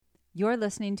You're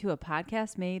listening to a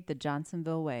podcast made the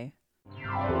Johnsonville way.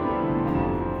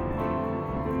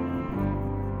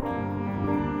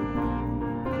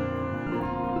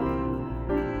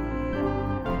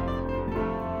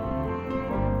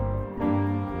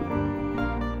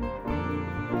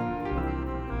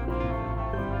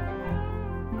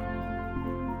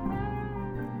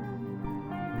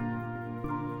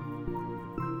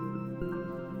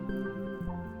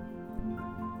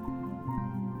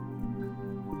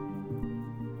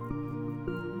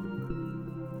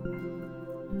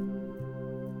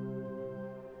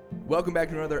 Welcome back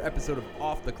to another episode of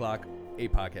Off the Clock, a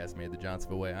podcast made the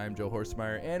Johnsonville way. I'm Joe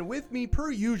Horstmeyer, and with me, per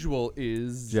usual,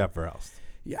 is Jeff Verhelst.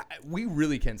 Yeah, we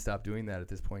really can't stop doing that at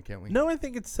this point, can't we? No, I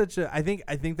think it's such a. I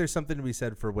think there's something to be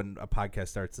said for when a podcast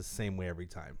starts the same way every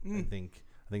time. I think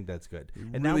that's good.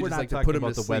 And and really now we're just not like talking to put them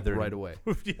about to the sleep weather right away.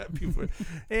 Yeah, people,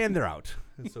 and they're out.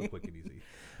 It's so quick and easy.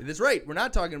 That's right. We're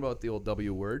not talking about the old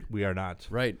W word. We are not.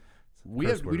 Right. We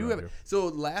Curse do word have. around here. So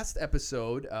last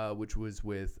episode, which was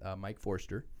with Mike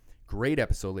Forster. Great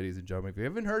episode, ladies and gentlemen. If you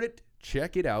haven't heard it,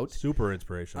 check it out. Super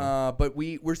inspirational. But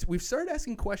we've started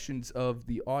asking questions of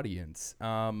the audience.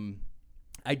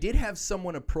 I did have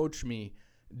someone approach me,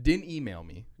 didn't email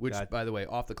me, which, by the way,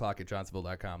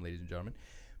 offtheclock@johnsonville.com, ladies and gentlemen.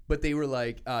 But they were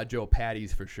like, Joe,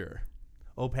 Patties for sure.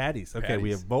 Oh, Patties. Okay,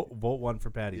 we have vote one for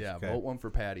Patties. Yeah, okay. vote one for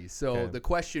Patties. So the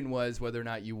question was whether or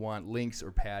not you want links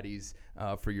or Patties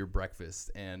for your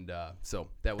breakfast. And so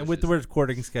that was. And with the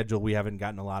recording schedule, we haven't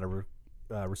gotten a lot of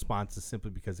responses simply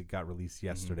because it got released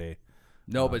yesterday.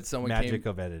 No, but someone magic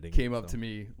of editing came up to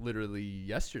me literally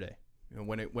yesterday,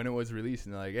 when it was released,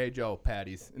 and they're like, "Hey, Joe,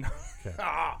 Patties."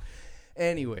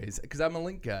 Anyways, because I'm a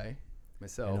link guy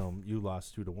myself. I know you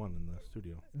lost 2-1 in the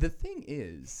studio. The thing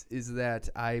is that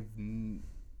I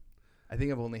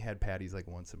think I've only had Patties like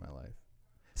once in my life,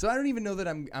 so I don't even know that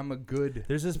I'm a good.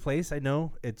 There's this place I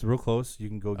know. It's real close. You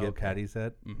can go get Patties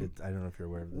at. Mm-hmm. I don't know if you're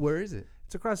aware of this. Where is it?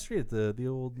 It's across the street at the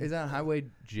old. Is that on Highway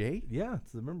J? Yeah,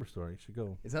 it's the member store. You should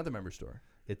go. It's not the member store.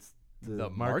 It's the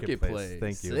marketplace.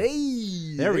 Thank you.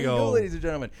 Hey, there we go, ladies and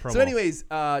gentlemen. Promo. So anyways,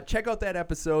 check out that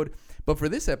episode. But for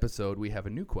this episode, we have a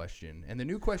new question. And the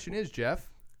new question is, Jeff.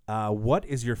 What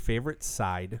is your favorite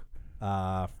side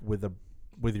with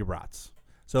your brats?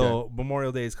 So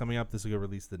Memorial Day is coming up. This will get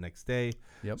released the next day.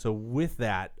 Yep. So with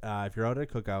that, if you're out at a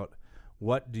cookout,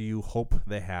 what do you hope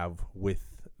they have with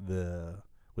the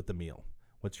meal?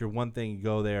 What's your one thing you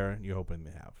go there and you're hoping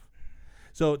they have?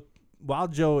 So while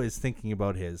Joe is thinking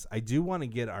about his, I do want to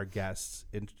get our guests.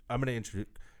 I'm going to introduce.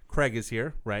 Craig is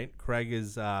here, right? Craig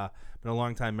has been a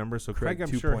long-time member, so Craig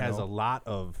I'm sure has a lot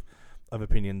of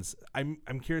opinions.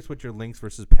 I'm curious what your links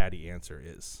versus Patty answer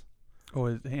is.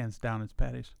 Oh, hands down, it's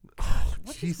Patties.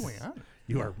 What is going on?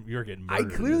 You're getting I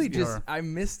murdered. clearly I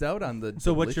missed out on the.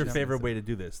 So what's your favorite way to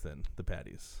do this then? The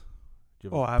patties. Do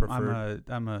you have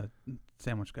I'm a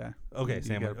sandwich guy. Okay,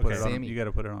 sandwich. You got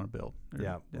to put it on a bill.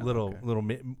 Little.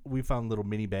 We found little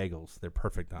mini bagels. They're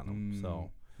perfect on them.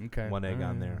 So one egg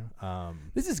on there.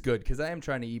 This is good because I am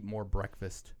trying to eat more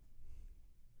breakfast.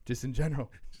 Just in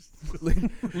general,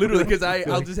 literally, because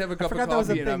I'll just have a cup of coffee. That was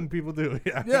a thing people do.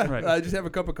 Yeah, right. I just have a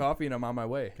cup of coffee and I'm on my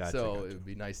way. Gotcha. It would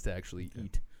be nice to actually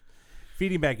eat.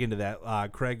 Feeding back into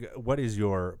that, Craig, what is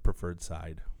your preferred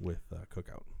side with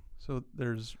cookout? So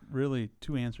there's really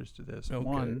two answers to this. Okay.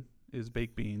 One is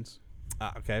baked beans.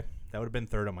 Okay, that would have been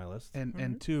third on my list.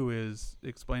 And two is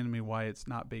explain to me why it's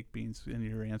not baked beans and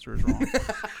your answer is wrong.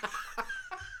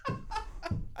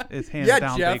 It's hands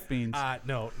down Jeff. baked beans.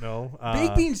 No.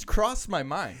 Baked beans cross my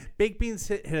mind. Baked beans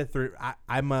hit a third.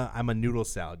 I'm a noodle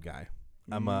salad guy.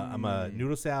 I'm a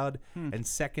noodle salad, and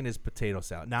second is potato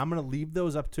salad. Now I'm going to leave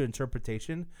those up to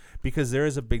interpretation because there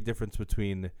is a big difference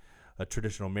between a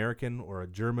traditional American or a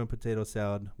German potato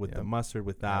salad with the mustard,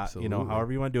 with that. Absolutely.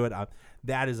 However you want to do it.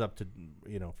 That is up to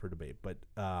for debate. But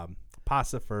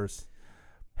pasta first,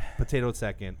 potato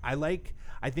second. I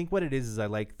think what it is I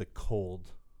like the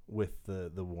cold with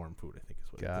the warm food. I think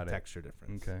is what the texture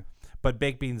difference. Okay. But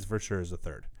baked beans for sure is a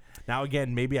third. Now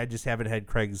again, maybe I just haven't had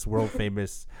Craig's world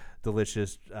famous,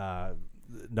 delicious,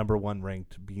 number one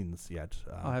ranked beans yet.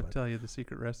 I'll have to tell you the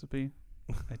secret recipe.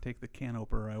 I take the can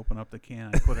opener, I open up the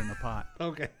can, I put it in the pot.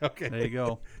 Okay. There you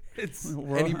go. It's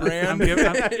any brand.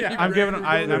 I'm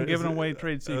giving away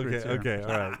trade secrets. Okay. All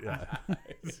right. Yeah.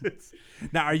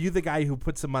 Now, are you the guy who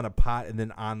puts them on a pot and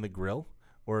then on the grill?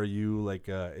 Or are you like,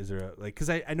 is there because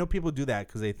I know people do that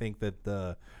because they think that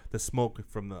the smoke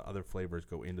from the other flavors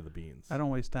go into the beans. I don't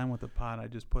waste time with the pot. I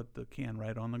just put the can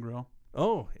right on the grill.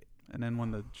 Oh. And then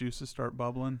when the juices start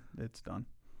bubbling, it's done.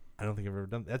 I don't think I've ever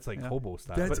done that. That's like hobo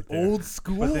style. That's right there. old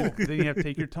school. But then you have to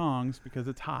take your tongs because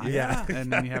it's hot. Yeah.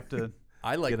 And then you have to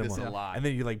I like Get 'em this a on. lot. And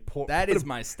then you like pour. That put is 'em-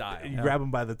 my style. You grab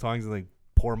them by the tongs and like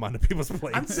pour them onto people's I'm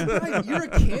plates. surprised. You're a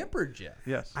camper, Jeff.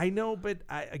 Yes. I know, but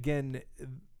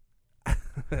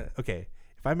okay.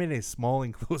 If I'm in a small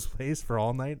enclosed place for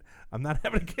all night, I'm not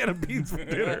having a can of beans for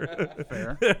dinner.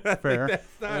 Fair. Like, Fair.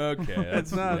 that's not, Okay,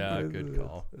 that's not. yeah, good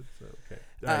call. Okay.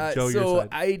 All right, Joe, your So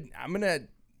side.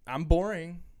 I'm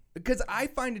boring because I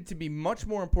find it to be much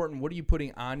more important. What are you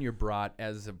putting on your brat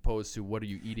as opposed to what are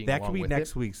you eating? That along could be with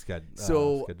next it? week's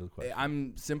So scheduled question.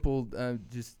 I'm simple.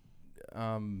 Just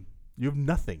You have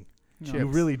nothing. chips. You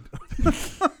really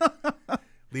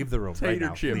leave the room right Tater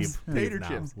now. chips. Leave. Tater Leave now.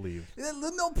 chips. Leave.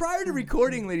 No, prior to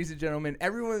recording, ladies and gentlemen,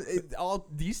 everyone, all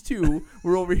these two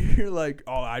were over here like,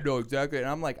 oh, I know exactly, and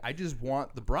I'm like, I just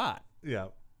want the brat. Yeah.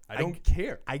 I don't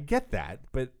care. I get that,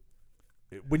 but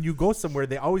when you go somewhere,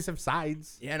 they always have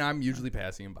sides. Yeah, and I'm usually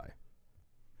passing them by.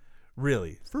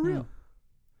 Really. For real.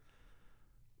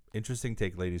 Interesting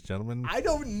take, ladies and gentlemen. I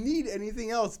don't need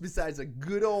anything else besides a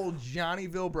good old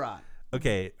Johnnyville brat.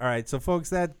 Okay, all right. So, folks,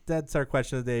 that's our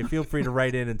question of the day. Feel free to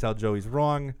write in and tell Joe he's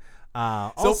wrong. So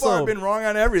Also, far, I've been wrong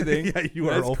on everything. yeah, you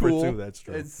are That's 0 cool. for 2. That's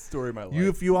true. It's the story of my life.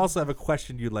 If you also have a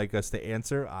question you'd like us to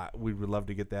answer, we would love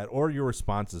to get that, or your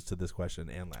responses to this question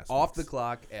and last Off the week's.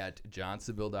 clock at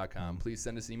johnsonville.com. Please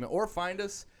send us an email or find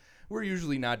us. We're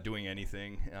usually not doing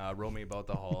anything, roaming about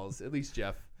the halls, at least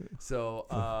Jeff. So,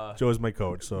 Joe is my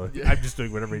coach, so Yeah. I'm just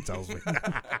doing whatever he tells me.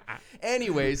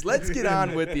 anyways, let's get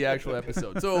on with the actual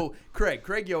episode. So,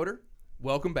 Craig Yoder,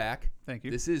 welcome back. Thank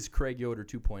you. This is Craig Yoder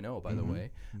 2.0, by the way.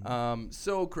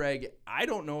 So, Craig, I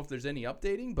don't know if there's any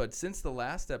updating, but since the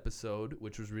last episode,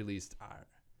 which was released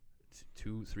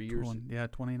 2-3 years ago. Yeah,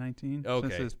 2019. Okay,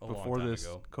 Since it's a long before time this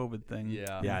ago. COVID thing.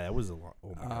 Yeah. Yeah, that was a lot.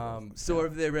 Oh my God. So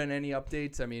have there been any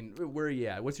updates? I mean, where are you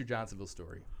at? What's your Johnsonville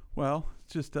story? Well,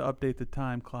 just to update the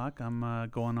time clock, I'm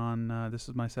going on. This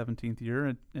is my 17th year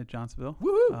at Johnsonville.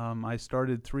 Woohoo! I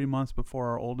started 3 months before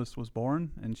our oldest was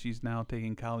born, and she's now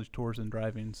taking college tours and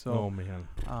driving. So, Oh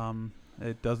man.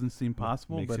 it doesn't seem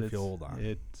possible, Makes but you feel old, huh?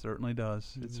 it certainly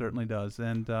does. It certainly does.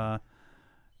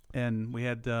 And we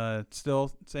had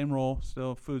still same role,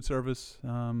 still food service,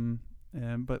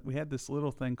 but we had this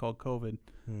little thing called COVID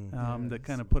that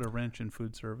kind of put a wrench in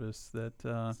food service.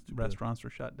 That restaurants were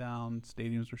shut down,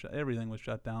 stadiums were shut, everything was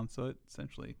shut down. So it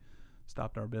essentially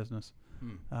stopped our business.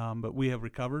 But we have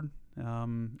recovered,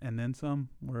 and then some.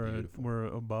 We're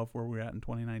above where we were at in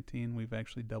 2019. We've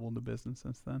actually doubled the business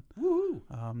since then.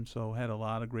 Woohoo! So had a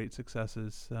lot of great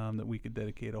successes that we could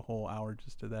dedicate a whole hour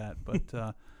just to that.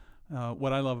 But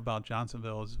what I love about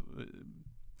Johnsonville is,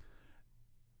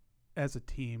 as a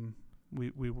team,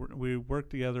 we work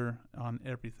together on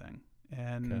everything,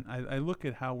 and I look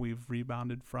at how we've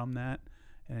rebounded from that,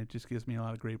 and it just gives me a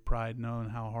lot of great pride knowing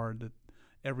how hard that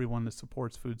everyone that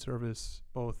supports food service,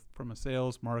 both from a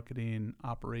sales, marketing,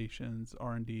 operations,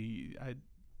 R&D,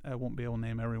 I won't be able to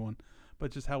name everyone,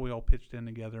 but just how we all pitched in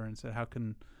together and said, how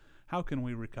can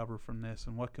we recover from this,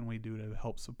 and what can we do to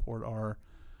help support our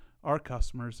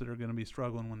customers that are going to be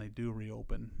struggling when they do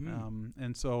reopen.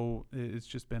 And so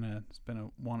it's been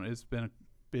a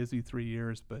busy 3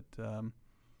 years, but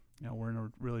we're in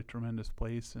a really tremendous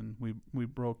place, and we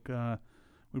broke a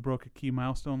key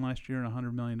milestone last year,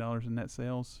 $100 million in net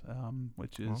sales,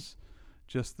 which is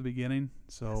just the beginning.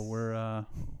 So we're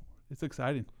it's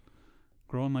exciting.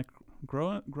 Growing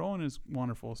is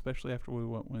wonderful, especially after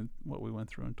what we went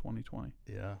through in 2020.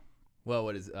 Yeah. Well,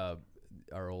 what is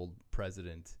our old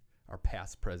president, our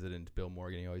past president, Bill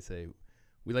Morgan, he always say,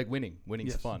 we like winning.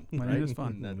 Winning's fun. Winning right? is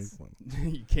fun.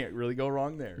 And you can't really go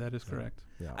wrong there. That is correct.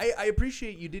 Yeah. I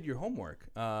appreciate you did your homework.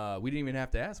 We didn't even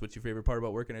have to ask what's your favorite part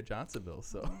about working at Johnsonville.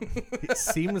 So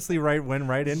Seamlessly went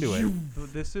right into it. So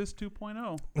this is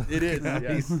 2.0. it is.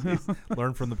 Yes.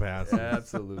 Learn from the past.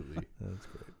 Absolutely. That's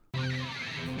great.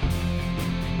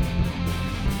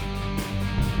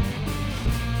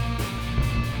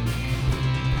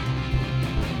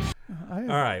 All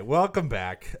right, welcome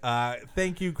back.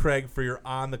 Thank you, Craig, for your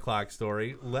on-the-clock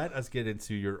story. Let us get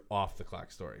into your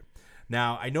off-the-clock story.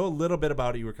 Now, I know a little bit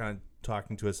about it. You were kind of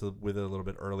talking to us with it a little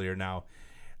bit earlier. Now,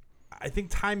 I think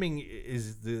timing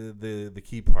is the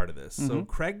key part of this. So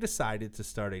Craig decided to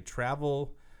start a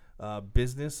travel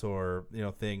business or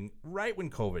thing right when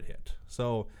COVID hit.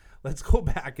 So let's go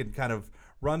back and kind of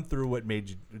run through what made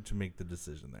you to make the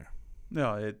decision there.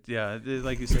 No,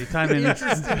 like you say, timing.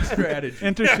 Interesting strategy.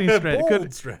 Interesting strategy.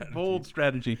 Bold strategy. Bold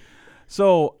strategy.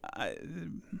 So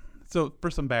for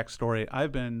some backstory, I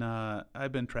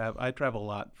travel a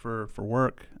lot for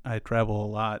work. I travel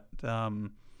a lot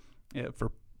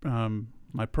for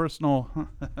my personal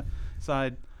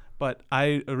side. But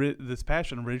this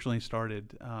passion originally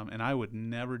started, and I would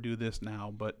never do this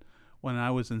now, but when I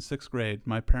was in 6th grade,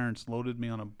 my parents loaded me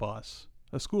on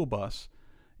a school bus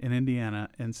in Indiana,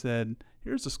 and said,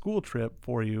 "Here's a school trip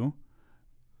for you.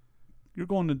 You're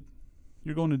going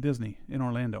to Disney in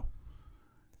Orlando."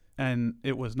 And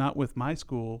it was not with my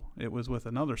school; it was with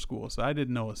another school. So I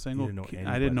didn't know a single.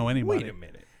 I didn't know anybody. Wait a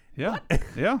minute. Yeah,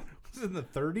 yeah. Was it in the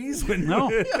 30s? When No,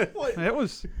 Yeah, it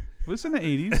was in the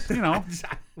 80s. You know,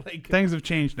 like, things have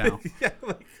changed now. yeah,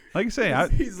 Like you say,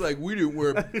 He's like, we didn't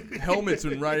wear helmets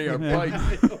when riding our Yeah.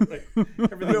 bikes.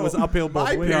 everything was uphill both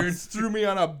My ways. parents threw me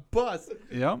on a bus.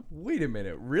 yeah, Wait a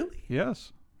minute, really?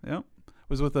 yes, yeah.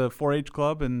 Was with a 4-H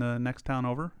club in the next town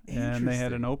over, and they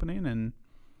had Interesting. an opening,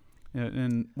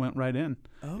 and went right in.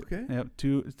 Okay. Yep,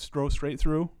 drove straight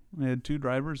through. We had 2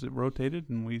 drivers that rotated,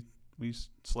 and we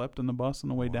slept in the bus on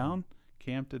the way down,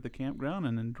 camped at the campground,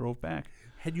 and then drove back.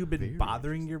 Had you been Very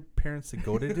bothering your parents to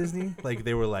go to Disney? Like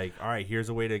they were like, all right, here's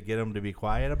a way to get them to be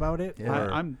quiet about it? Yeah.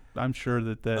 Or- I'm sure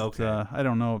that Okay. I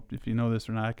don't know if you know this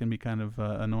or not. It can be kind of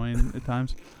annoying at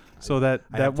times. So that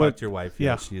I have would talked to your wife.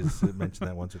 yeah. She has mentioned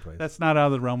that once or twice. that's not out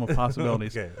of the realm of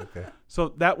possibilities. Okay. So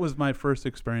that was my first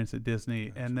experience at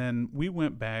Disney, and then we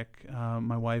went back.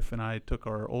 My wife and I took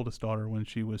our oldest daughter when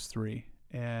she was 3,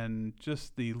 and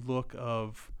just the look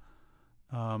of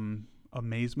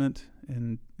amazement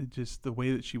and just the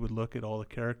way that she would look at all the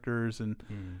characters, and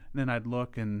then I'd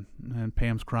look and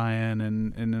Pam's crying,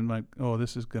 and then like, oh,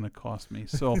 this is gonna cost me.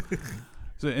 So.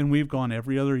 And we've gone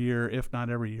every other year, if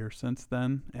not every year since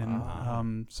then. And Wow.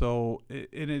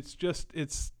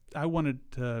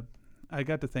 I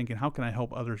got to thinking, how can I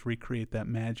help others recreate that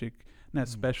magic and that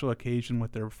special occasion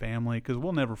with their family? Because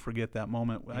we'll never forget that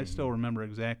moment. I still remember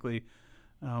exactly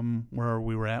where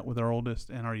we were at with our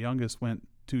oldest, and our youngest went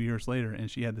 2 years later,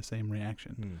 and she had the same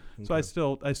reaction. So I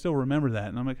still remember that,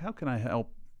 and I'm like, how can I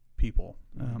help people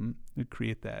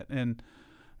create that? And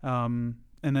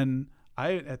then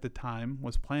I, at the time,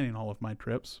 was planning all of my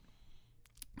trips,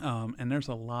 and there's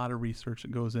a lot of research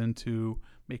that goes into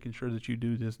making sure that you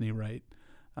do Disney right,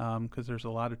 because there's a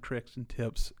lot of tricks and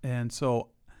tips. And so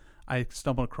I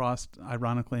stumbled across,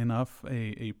 ironically enough,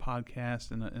 a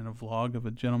podcast and a vlog of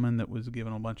a gentleman that was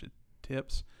giving a bunch of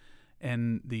tips,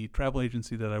 and the travel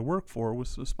agency that I work for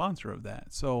was a sponsor of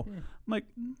that. So I'm like,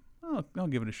 oh, I'll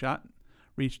give it a shot.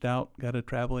 Reached out, got a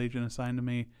travel agent assigned to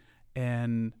me,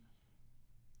 and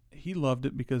he loved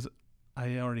it because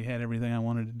I already had everything I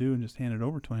wanted to do and just handed it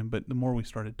over to him. But the more we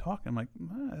started talking, I'm like,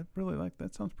 I really like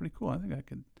that. Sounds pretty cool. I think I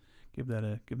could give that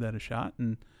a shot.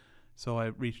 And so I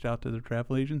reached out to the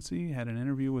travel agency, had an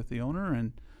interview with the owner,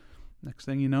 and next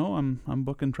thing you know, I'm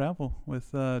booking travel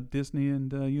with Disney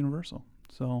and Universal.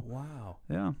 So Wow.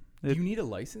 yeah. Do you need a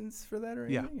license for that or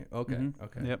Yeah. anything? Okay. Mhm.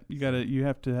 Okay. Yep. You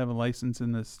have to have a license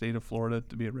in the state of Florida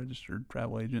to be a registered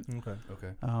travel agent.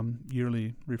 Okay.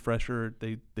 Yearly refresher.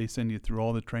 They send you through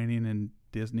all the training in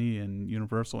Disney and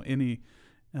Universal.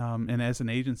 And as an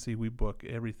agency, we book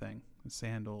everything: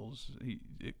 sandals,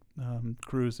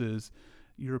 cruises,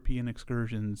 European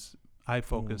excursions. I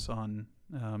focus on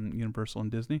Universal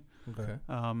and Disney. Okay.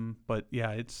 But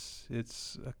yeah,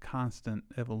 it's a constant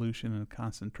evolution and a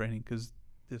constant training, because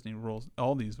Disney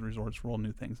all these resorts roll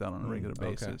new things out on a regular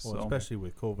basis. Well, So especially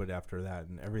with COVID after that,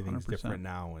 and everything's 100%. different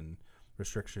now, and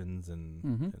restrictions, and,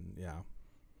 Mhm. and yeah.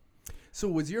 So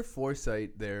was your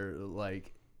foresight there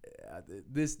like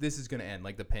this is going to end,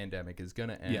 like the pandemic is going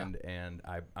to end, and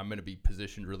I'm going to be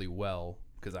positioned really well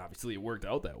because obviously it worked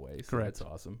out that way. So Correct. that's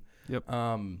awesome. Yep.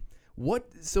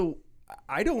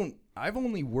 I've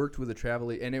only worked with a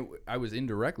travel I was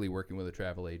indirectly working with a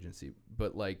travel agency,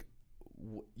 but like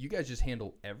you guys just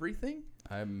handle everything?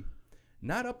 I'm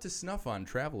not up to snuff on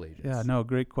travel agents. yeah, no,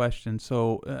 great question.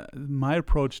 So my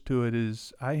approach to it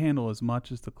is I handle as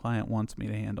much as the client wants me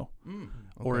to handle,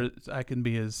 or I can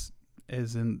be as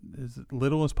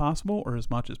little as possible or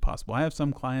as much as possible. I have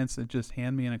some clients that just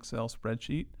hand me an Excel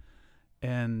spreadsheet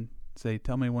and say,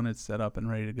 tell me when it's set up and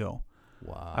ready to go.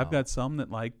 Wow. I've got some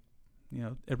that like,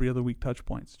 every other week touch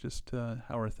points, just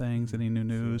how are things, any new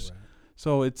news.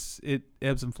 So, So it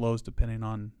ebbs and flows depending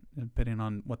on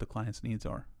what the client's needs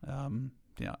are.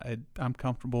 I'm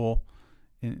comfortable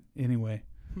in any way,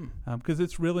 because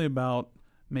it's really about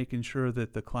making sure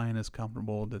that the client is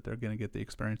comfortable, that they're going to get the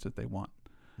experience that they want.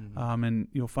 And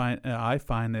you'll find I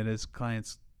find that as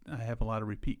clients, I have a lot of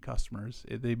repeat customers.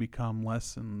 They become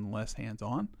less and less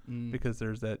hands-on because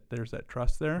there's that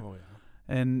trust there. Oh, yeah.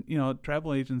 And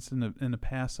travel agents in the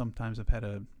past sometimes have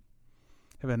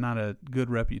had not a good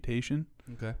reputation.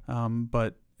 Okay.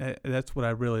 But that's what I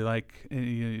really like.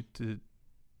 To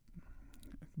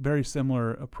very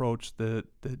similar approach that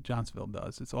Johnsonville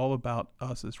does. It's all about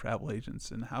us as travel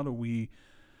agents and how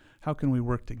can we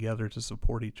work together to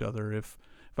support each other. If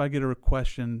if I get a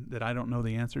question that I don't know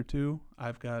the answer to,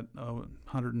 I've got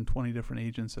 120 different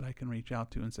agents that I can reach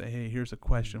out to and say, hey, here's a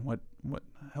question. What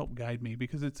help guide me?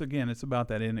 Because it's about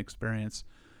that inexperience.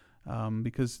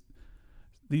 Because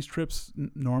these trips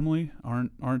normally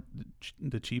aren't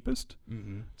the cheapest.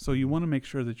 Mm-hmm. So you want to make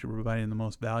sure that you're providing the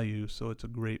most value, so it's a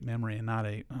great memory and not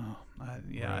I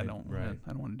don't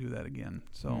want to do that again.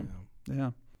 So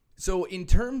yeah. So in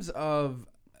terms of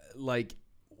like,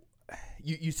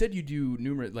 you said you do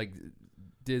numerous, like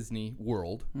Disney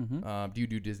World. Mm-hmm. Do you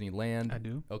do Disneyland? I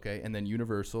do. Okay, and then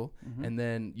Universal, and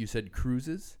then you said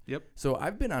cruises. Yep. So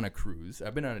I've been on a cruise.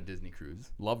 I've been on a Disney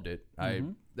cruise. Loved it.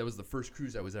 That was the first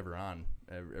cruise I was ever on.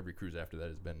 Every cruise after that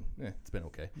has been, it's been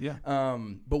okay. Yeah.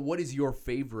 But what is your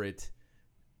favorite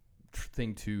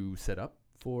thing to set up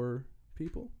for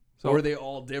people? So or are they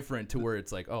all different to where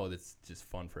it's like, oh, that's just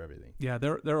fun for everything? Yeah,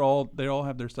 they all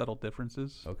have their subtle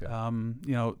differences. Okay.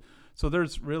 So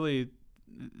there's really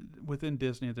within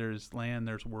Disney, there's land,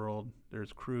 there's world,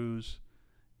 there's cruise,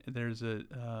 there's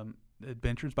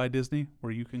Adventures by Disney,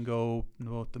 where you can go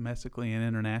both domestically and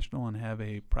international and have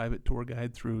a private tour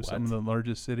guide through some of the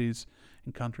largest cities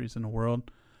and countries in the world.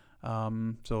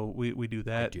 So we do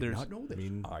that. I did not know this.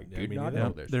 I did not know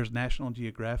this. There's National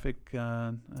Geographic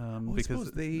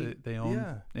because they own.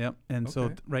 Yeah. Yep. And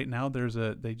so right now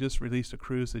they just released a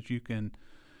cruise that you can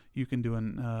do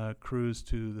a cruise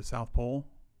to the South Pole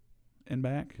and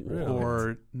back,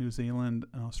 or New Zealand,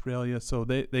 Australia. So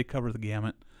they cover the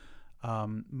gamut.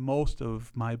 Most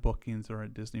of my bookings are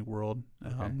at Disney World.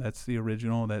 That's the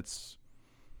original. That's,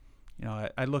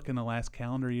 I look in the last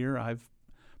calendar year, I've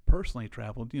personally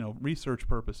traveled, research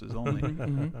purposes only.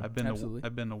 I've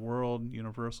been to World,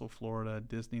 Universal, Florida,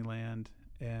 Disneyland,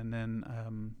 and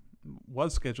then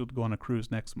was scheduled to go on a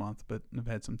cruise next month, but I've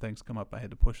had some things come up. I had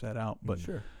to push that out. But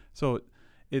sure. So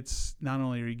it's not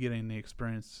only are you getting the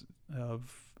experience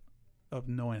of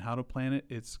knowing how to plan it,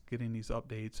 it's getting these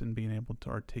updates and being able to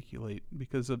articulate,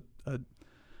 because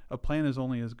a plan is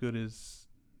only as good as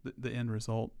the end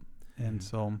result. And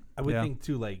so I would think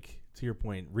too, like to your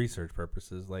point, research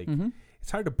purposes, like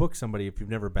it's hard to book somebody if you've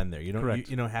never been there. You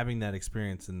know, having that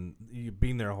experience and you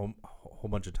being there a whole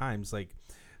bunch of times, like,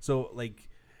 so like,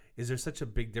 is there such a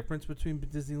big difference between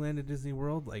Disneyland and Disney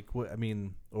World? Like, what, I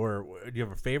mean, or do you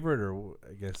have a favorite, or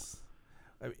I guess,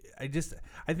 I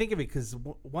think of it because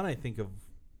one, I think of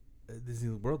Disney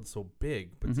World is so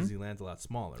big, but Disneyland's a lot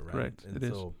smaller, right? Correct. And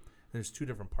so there's 2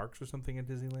 different parks or something in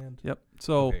Disneyland. Yep.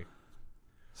 So. Okay.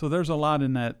 So there's a lot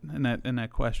in that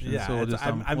question. Yeah, so we'll just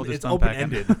it's open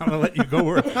ended. I'm gonna let you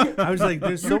go. I was like,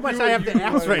 there's so much I have to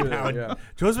ask right now. Yeah.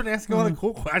 Joe's been asking all the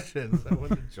cool questions. I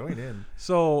wanted to join in.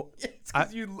 So it's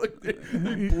because you looked at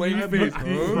blank face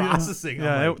processing.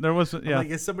 Yeah, there was. Yeah,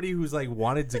 like as somebody who's like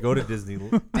wanted to go to Disney.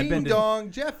 Ding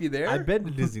dong, Jeff, you there? I've been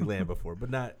to Disneyland before, but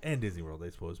not and Disney World, I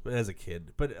suppose. But as a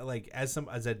kid, but like as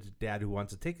a dad who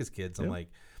wants to take his kids, I'm like,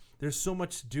 there's so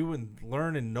much to do and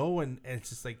learn and know, and it's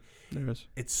just like.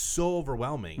 It's so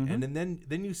overwhelming, and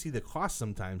then you see the cost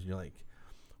sometimes, and you're like,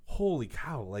 "Holy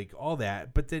cow!" Like all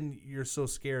that, but then you're so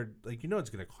scared, like it's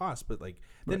going to cost, but like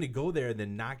then to go there and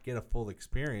then not get a full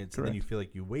experience, and then you feel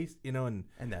like you waste, and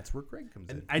that's where Greg comes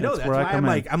in. I know that's why I'm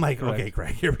like, okay,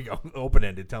 Greg, here we go, open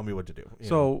ended. Tell me what to do.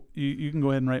 So you can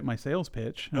go ahead and write my sales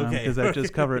pitch, because that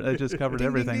just covered ding,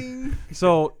 everything. Ding, ding.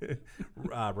 So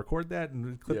record that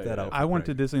and clip that out. I went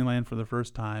to Disneyland for the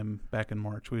first time back in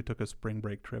March. We took a spring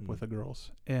break trip with the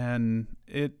girls, and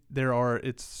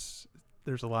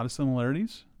there's a lot of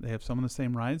similarities. They have some of the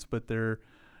same rides, but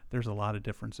there's a lot of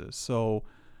differences. So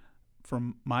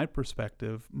from my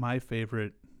perspective, my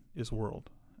favorite is World.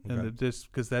 And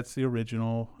just because that's the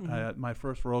original. My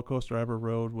first roller coaster I ever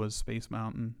rode was Space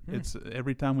Mountain. It's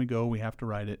every time we go, we have to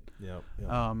ride it.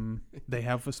 They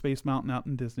have a Space Mountain out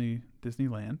in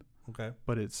Disneyland. Okay.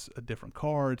 But it's a different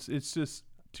car. It's just,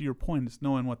 to your point, it's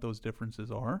knowing what those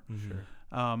differences are. Sure.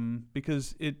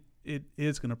 Because it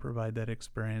is going to provide that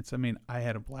experience. I mean, I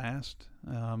had a blast.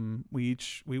 We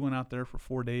went out there for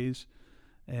 4 days,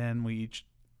 and we each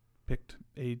picked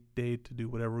a day to do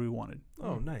whatever we wanted.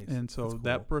 Oh, nice. And so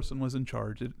that person was in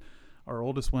charge. Our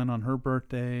oldest went on her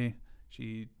birthday.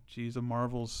 She's a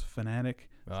Marvel's fanatic,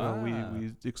 so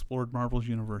we explored Marvel's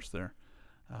universe there.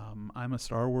 I'm a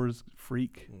Star Wars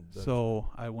freak, so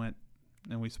I went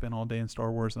and we spent all day in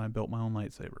Star Wars, and I built my own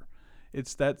lightsaber.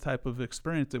 It's that type of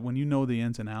experience that when you know the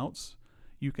ins and outs,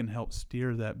 you can help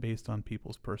steer that based on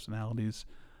people's personalities.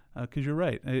 Because you're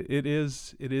right, it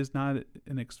is not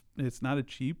it's not a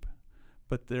cheap,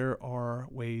 but there are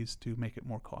ways to make it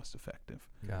more cost effective.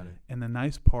 Got it. And the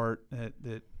nice part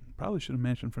that probably should have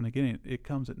mentioned from the beginning, it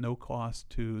comes at no cost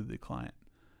to the client.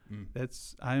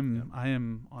 I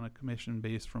am on a commission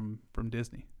base from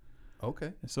Disney.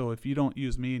 Okay. So if you don't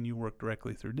use me and you work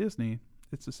directly through Disney,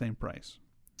 it's the same price.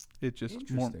 It's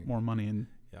just more money in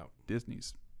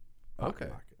Disney's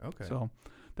pocket. Okay. So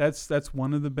that's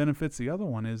one of the benefits. The other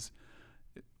one is,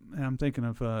 and I'm thinking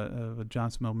of a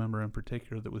Johnsonville member in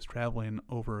particular that was traveling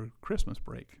over Christmas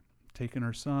break, taking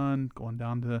her son, going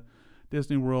down to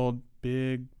Disney World,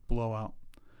 big blowout.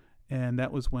 And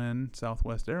that was when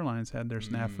Southwest Airlines had their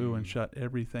snafu and shut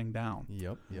everything down.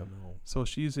 Yep. So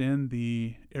she's in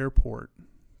the airport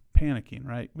panicking,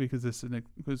 right? Because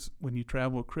when you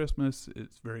travel at Christmas,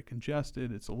 it's very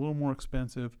congested. It's a little more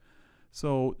expensive.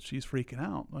 So she's freaking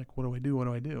out. Like, what do I do? What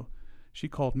do I do? She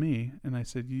called me, and I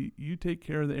said, you take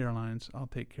care of the airlines. I'll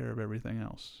take care of everything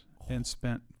else. And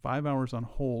spent 5 hours on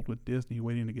hold with Disney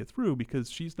waiting to get through because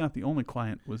she's not the only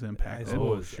client was impacted. I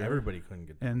suppose everybody couldn't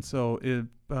get through. And so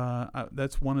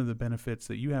that's one of the benefits,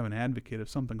 that you have an advocate. If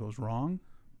something goes wrong,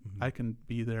 I can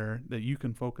be there, that you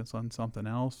can focus on something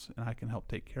else, and I can help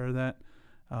take care of that.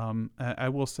 I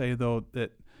will say, though,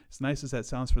 that as nice as that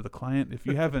sounds for the client, if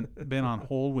you haven't been on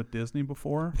hold with Disney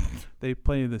before, they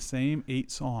play the same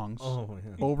 8 songs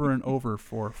over and over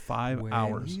for 5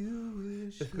 hours.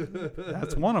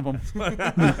 That's one of them.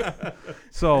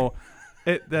 So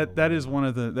that is one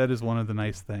of the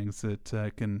nice things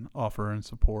that can offer and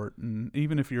support. And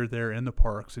even if you're there in the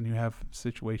parks and you have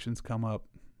situations come up,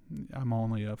 I'm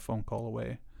only a phone call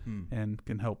away and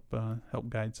can help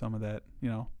guide some of that,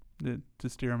 to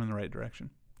steer them in the right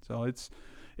direction. So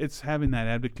it's having that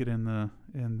advocate in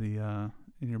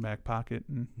your back pocket.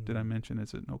 And did I mention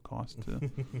it's at no cost?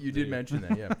 You did mention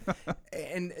that, yeah.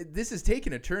 And this is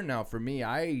taking a turn now for me.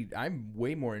 I'm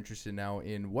way more interested now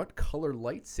in what color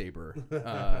lightsaber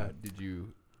did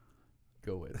you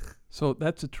go with? So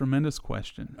that's a tremendous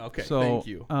question. Okay, so, thank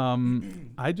you.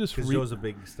 I just because Joe's a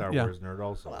big Star Wars nerd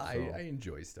also. Well, so. I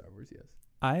enjoy Star Wars, yes.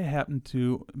 I happen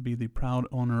to be the proud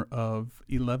owner of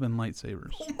 11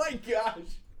 lightsabers. Oh my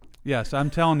gosh! Yes,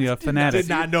 I'm telling you, a fanatic. Did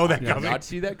not know that Did coming. not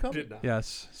see that coming.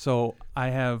 Yes, so I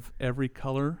have every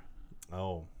color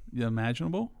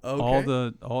imaginable.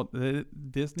 Okay.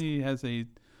 Disney has a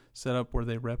setup where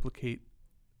they replicate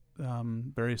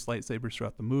various lightsabers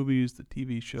throughout the movies, the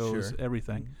TV shows,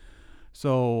 everything.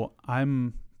 So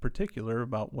I'm particular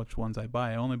about which ones I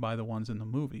buy. I only buy the ones in the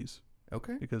movies.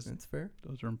 Okay, because that's fair.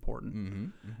 Those are important.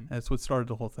 Mm-hmm. That's what started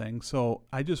the whole thing. So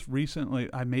I just recently,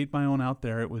 I made my own out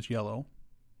there. It was yellow.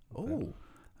 Oh.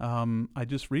 I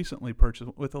just recently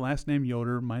purchased, with the last name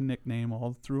Yoder, my nickname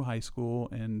all through high school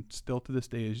and still to this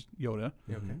day is Yoda.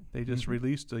 Okay. They just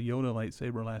released a Yoda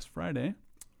lightsaber last Friday.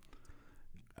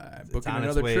 Booking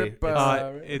another trip.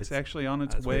 It's actually on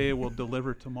its way. It will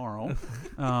deliver tomorrow.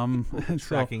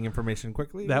 Tracking information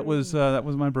quickly. That was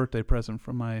my birthday present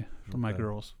from my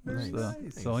girls. Very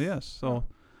nice. So yes. So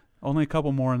only a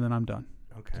couple more and then I'm done.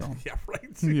 Okay. So. Yeah,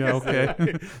 right. Yeah, okay.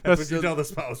 That's what you tell the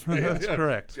spouse, right? That's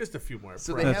correct. Just a few more.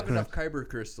 So they have enough kyber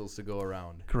crystals to go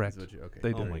around. Correct.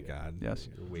 They do. Oh my God. Yes.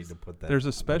 Way to put that. There's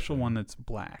a special one that's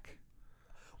black.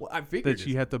 Well, I figured that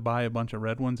you have to buy a bunch of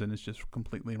red ones and it's just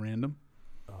completely random.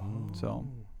 So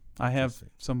I have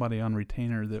somebody on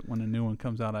retainer that when a new one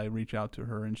comes out, I reach out to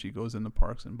her and she goes in the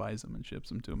parks and buys them and ships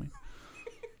them to me.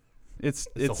 It's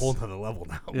a whole other level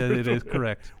now. Yeah, it is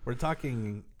correct. We're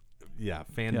talking,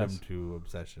 fandom to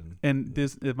obsession. And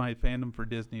my fandom for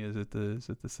Disney is at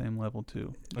the same level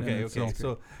too. Okay.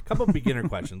 So a couple of beginner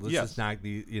questions. Let's just knock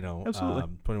the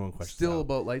 21 questions. Still out.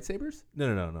 about lightsabers?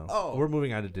 No. Oh, we're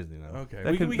moving on to Disney now. Okay,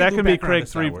 that can be Craig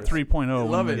 3.0.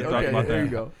 Love it. Okay, there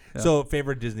you go. Yeah. So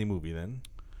favorite Disney movie then?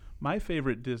 My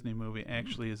favorite Disney movie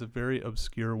actually is a very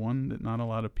obscure one that not a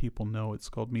lot of people know. It's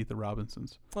called Meet the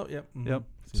Robinsons. Oh, yep. Mm-hmm. Yep.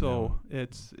 So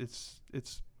it's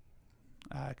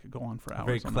I could go on for hours.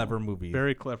 Very clever movie.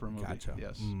 Very clever movie. Gotcha.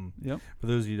 Yes. Yep. For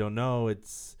those of you who don't know,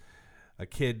 it's a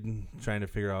kid trying to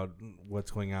figure out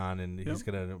what's going on, and he's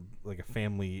got a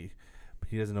family. But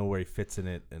he doesn't know where he fits in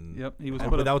it, and he was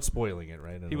without spoiling it,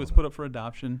 right? He was put up for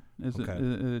adoption as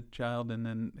a child, and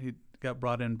then he got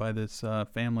brought in by this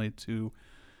family to.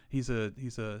 He's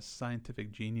a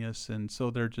scientific genius, and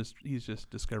so he's just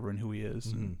discovering who he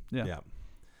is. And,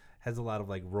 has a lot of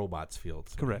robots feel.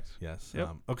 Correct. Yes.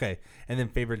 Yep. Okay. And then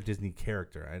favorite Disney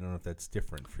character. I don't know if that's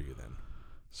different for you then.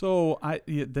 So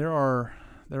there are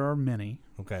many.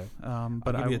 Okay.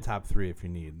 But I'll give you a top 3 if you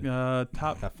need.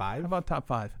 Top 5. How about top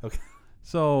 5? Okay.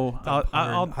 So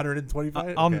I'll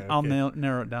 125. I'll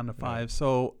narrow it down to 5. Right.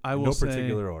 So I will say no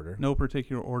particular order. No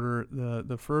particular order.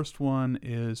 The first one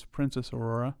is Princess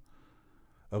Aurora.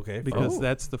 Okay. Because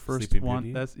that's the first Sleeping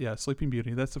one. Beauty? Sleeping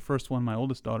Beauty. That's the first one my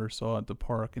oldest daughter saw at the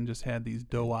park and just had these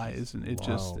doe eyes, and it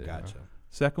gotcha.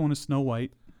 Second one is Snow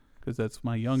White. because that's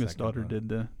my youngest Second daughter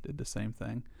one. did the same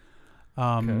thing.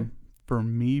 Okay. For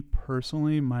me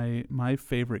personally, my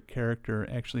favorite character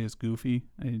actually is Goofy.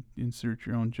 Insert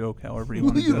your own joke, however you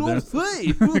want to do there.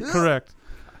 say. Correct.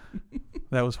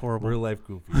 That was horrible. Real life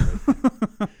Goofy.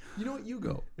 Right? You know what? You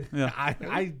go. Yeah.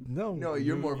 I no. No,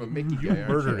 you're more of a Mickey You guy, aren't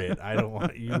murdered you? it. I don't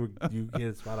want you. You get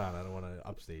it spot on. I don't want to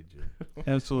upstage you.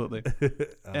 Absolutely.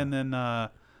 And then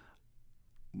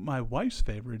my wife's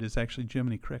favorite is actually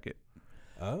Jiminy Cricket.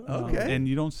 Okay. And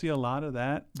you don't see a lot of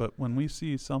that, but when we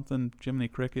see something Jiminy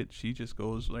Cricket, she just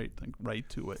goes right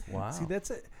to it. Wow. See, that's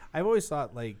it. I've always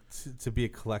thought like to be a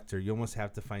collector, you almost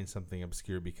have to find something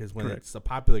obscure because when Correct. it's a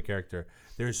popular character,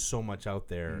 there's so much out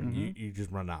there, Mhm. you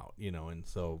just run out, and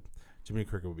so Jiminy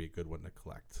Cricket would be a good one to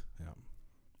collect. Yeah.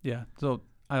 Yeah. So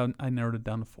I narrowed it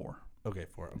down to 4. Okay,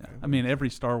 4. Okay. Yeah. I mean, every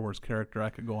Star Wars character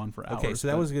I could go on for hours. Okay, so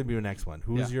that but- was going to be your next one.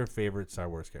 Who's Yeah. your favorite Star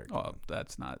Wars character? Oh,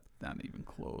 that's not even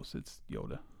close. It's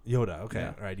Yoda. Yoda. Okay.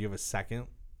 Yeah. All right. Do you have a second?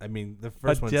 I mean, the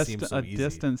first one seems so easy.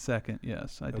 distant second.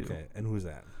 Yes, I do. Okay. And who's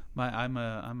that? I'm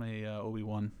a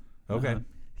Obi-Wan. Okay.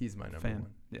 He's my number Fan.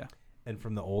 one. Yeah. And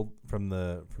from the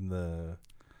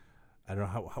I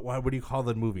don't know what do you call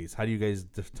the movies? How do you guys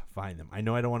define them? I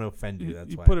know I don't want to offend you. That's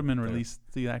You why. put them in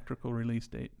theatrical release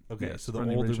date. Okay, Yes, so the from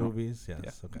older original. movies, yes,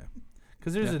 Yeah. okay.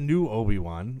 Because there's Yeah. a new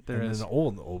Obi-Wan There and is. an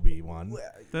old Obi-Wan,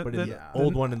 The- but the- in yeah. the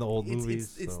old one in the old It's,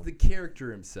 movies. it's so. the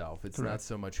character himself. It's not Correct.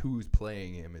 so much who's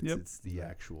playing him. It's Yep. it's the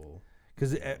actual.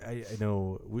 Because I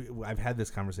know I've had this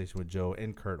conversation with Joe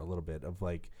and Kurt a little bit of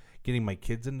like getting my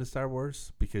kids into Star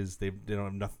Wars because they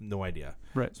don't have no idea.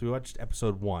 Right. So we watched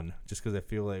episode 1 just because I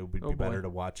feel like it would be Oh, boy. better to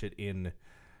watch it in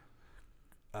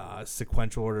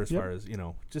sequential order as Yep. far as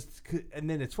and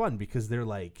then it's fun because they're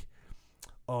like,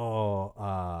 who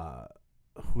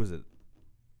is it?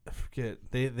 I forget.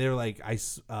 They're like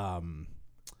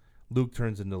Luke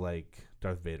turns into like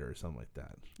Darth Vader or something like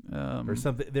that. Or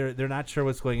something. They're not sure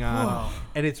what's going on,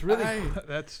 and it's really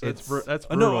That's brutal.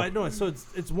 brutal. I know. So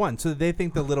it's 1. So they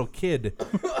think the little kid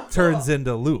turns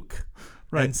into Luke,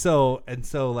 Right. And so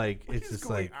like it's is just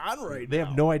going like on right they now?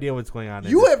 have no idea what's going on.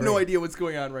 You It's have no great. idea what's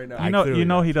going on right now. I You know clearly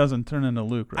don't. he doesn't turn into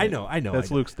Luke, right? I know. That's I know.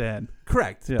 Luke's dad.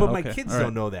 Correct, Yeah, but my okay. kids All right.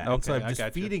 don't know that, and so Okay, I'm I just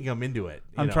gotcha. feeding them into it.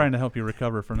 I'm trying to help you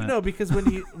recover from that. No, because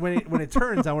when it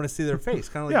turns, I want to see their face,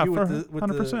 kind of like Yeah, you with for the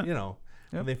 100%. when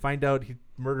Yep. they find out he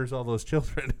murders all those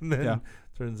children and then Yeah.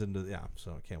 turns into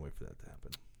So I can't wait for that to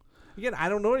happen. Again, I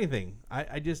don't know anything.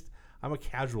 I'm a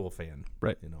casual fan,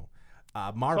 Right.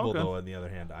 Marvel good. though, on the other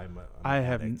hand, I'm I an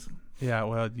haven't. addict. Yeah,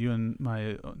 well, you and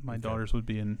my daughters would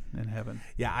be in heaven.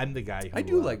 Yeah, I'm the guy. Who, I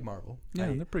do like Marvel.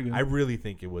 Yeah, they're pretty good. I really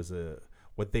think it was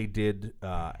what they did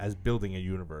as building a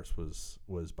universe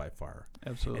was by far.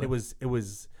 Absolutely.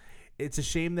 And it's a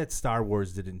shame that Star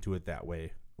Wars didn't do it that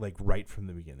way, like right from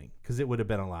the beginning, because it would have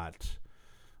been a lot.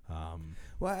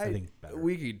 Well, I think better.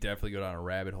 we could definitely go down a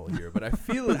rabbit hole here, but I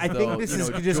feel as I though think this is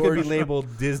just going to be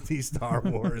labeled Disney, Star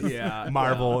Wars, Yeah,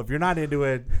 Marvel. well. If you're not into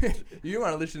it, You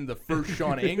want to listen to the first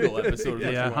Sean Angle episode?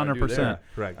 Yeah, is what you wanna do 100%. there.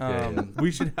 correct.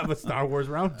 We should have a Star Wars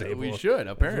roundtable. We should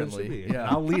That's what it should apparently. be. Yeah.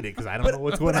 I'll lead it because I don't know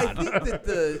what's going But on. I think that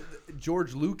the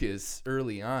George Lucas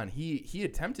early on, he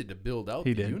attempted to build out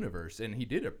He the did. universe, and he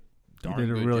did a He darn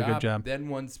did a good really job. good job. Then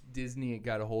once Disney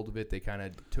got a hold of it, they kind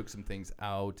of took some things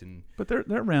out, and But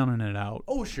they're rounding it out.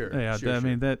 oh sure, Yeah, sure, I sure.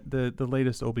 mean the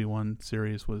latest Obi-Wan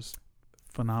series was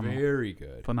phenomenal. very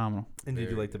good. Phenomenal. And did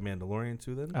you Very like The Mandalorian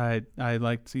too? Then I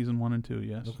liked season 1 and 2.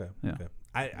 Yes. okay. Yeah. Okay.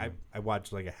 I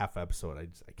watched like a half episode. I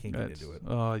can't get into it.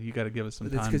 Oh, you got to give it some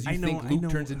But it's time. because you I know, think I Luke know.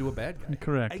 turns into a bad guy.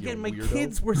 Correct. Again, you my weirdo.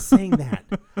 kids were saying that.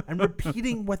 I'm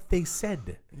repeating what they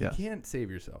said. Yes. You can't save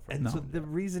yourself. Right And No. so the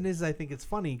reason is I think it's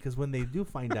funny because when they do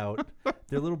find out,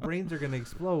 their little brains are going to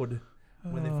explode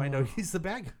when they find out he's the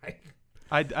bad guy.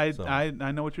 So-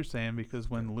 I know what you're saying because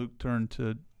when Luke turned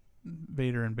to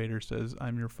Vader and Vader says,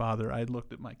 "I'm your father," I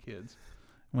looked at my kids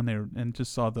when they were and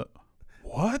just saw the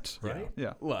what? Right?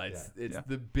 Yeah. Well, it's Yeah.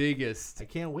 the biggest I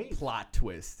can't wait. plot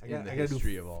twist in the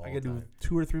history of all I got to do time.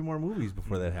 2 or 3 more movies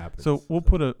before that happens. So we'll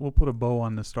put a bow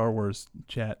on the Star Wars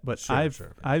chat, but Sure,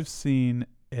 sure. I've seen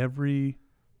every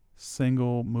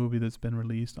single movie that's been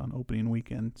released on opening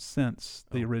weekend since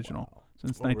the original,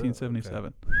 since Oh, really?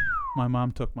 1977. My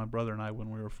mom took my brother and I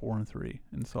when we were 4 and 3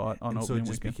 and saw it on and so opening it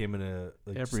just weekend. became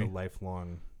just a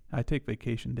lifelong. I take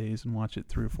vacation days and watch it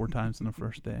 3 or 4 times in the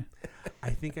first day. I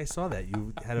think I saw that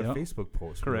you had a Yep. Facebook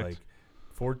post. Correct. Like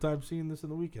 4 times seeing this in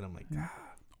the weekend. I'm like,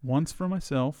 Once for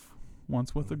myself,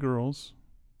 once with the girls,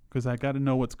 because I got to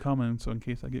know what's coming. So in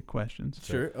case I get questions,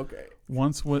 Sure. Okay.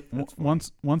 once with That's funny.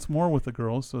 once more with the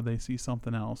girls, so they see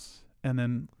something else, and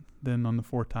then on the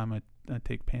 4th time I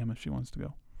take Pam if she wants to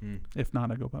go. If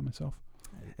not, I go by myself.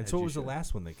 And As so what you was the should.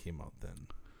 last one that came out then?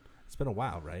 It's been a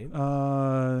while, right?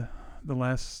 The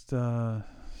last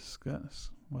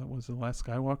what was the last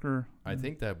Skywalker? I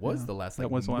think that was the last that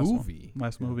was the movie.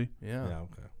 Last movie. Yeah. Yeah.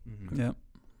 Okay. Mm-hmm. Yeah.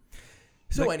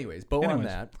 So, anyways, on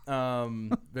that.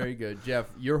 Very good, Jeff.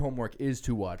 Your homework is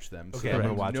to watch them. Okay, so I'm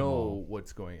gonna you watch them know all.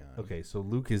 what's going on. Okay, so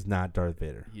Luke is not Darth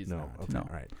Vader. He's no. not. Okay. No. All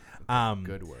right.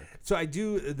 Good work. So I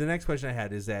do. The next question I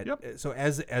had is that. Yep. So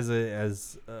as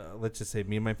let's just say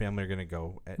me and my family are going to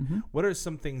go. What are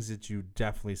some things that you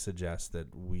definitely suggest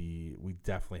that we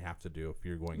definitely have to do if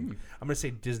you're going? I'm going to say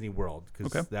Disney World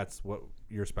because that's what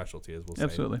your specialty is. We'll say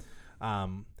Absolutely.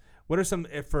 What are some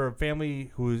for a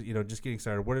family who's just getting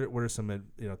started? What are some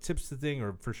tips to thing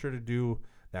or for sure to do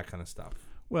that kind of stuff?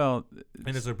 Well,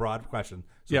 and it's a broad question.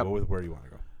 So yep. Go with where you want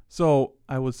to go. So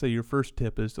I would say your first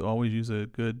tip is to always use a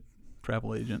good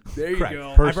travel agent. There you correct. go.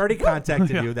 I've already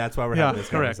contacted you. That's why we're having this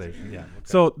correct. conversation. Yeah. Okay.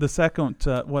 So the second,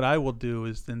 what I will do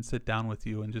is then sit down with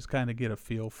you and just kind of get a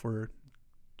feel for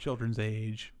children's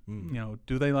age.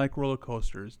 Do they like roller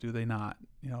coasters? Do they not?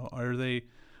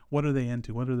 What are they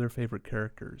into? What are their favorite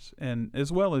characters? And as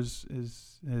well as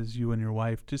you and your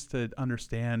wife, just to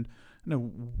understand,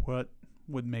 what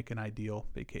would make an ideal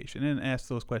vacation, and ask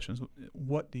those questions.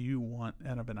 What do you want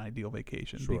out of an ideal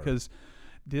vacation? Sure. Because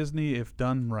Disney, if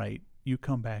done right, you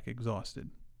come back exhausted.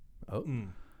 Oh.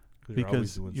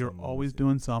 Because you're always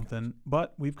doing something.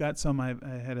 But we've got some. I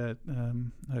had a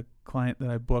client that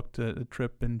I booked a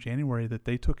trip in January that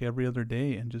they took every other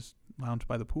day and just lounged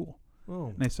by the pool. Oh.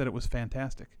 And they said it was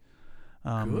fantastic.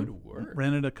 Good work.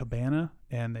 Rented a cabana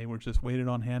and they were just waited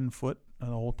on hand and foot the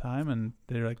whole time. And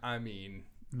they're like, I mean,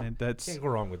 that's can't go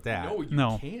wrong with that. No,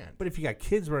 you can't. But if you got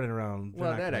kids running around,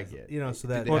 well, that I get. So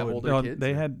that they have older kids?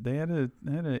 They had an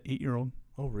 8-year-old.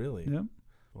 Oh, really? Yep.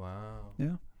 Wow.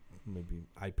 Yeah. Maybe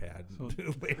iPad So,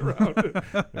 later on.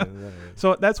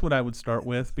 So that's what I would start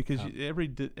with because every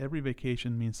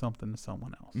vacation means something to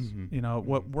someone else. Mm-hmm.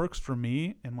 What works for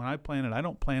me, and when I plan it, I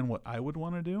don't plan what I would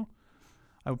want to do.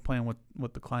 I would plan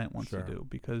what the client wants to do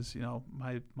because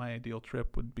my ideal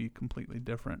trip would be completely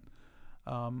different.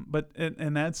 But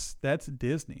that's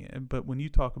Disney. But when you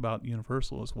talk about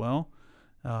Universal as well,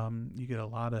 you get a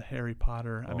lot of Harry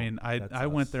Potter. Oh, I mean, I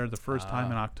went there the first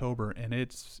time in October, and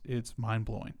it's mind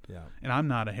blowing. Yeah. And I'm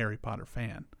not a Harry Potter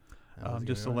fan.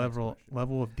 Just the level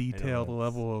of detail, the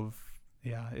level of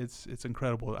it's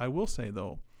incredible. I will say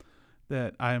though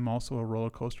that I am also a roller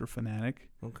coaster fanatic.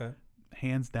 Okay.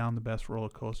 Hands down, the best roller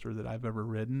coaster that I've ever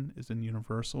ridden is in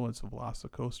Universal. It's a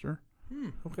Velocicoaster.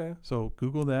 Okay. So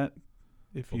Google that.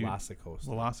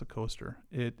 Velocicoaster.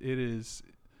 It is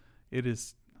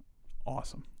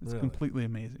awesome. It's completely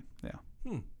amazing.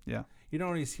 Yeah. Yeah. You don't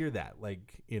always hear that.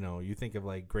 You think of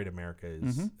Great America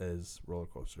as roller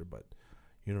coaster, but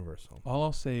Universal. All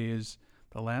I'll say is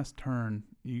the last turn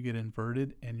you get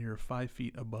inverted and you're 5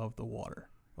 feet above the water.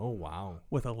 Oh wow.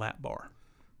 With a lap bar.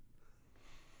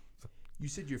 You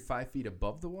said you're 5 feet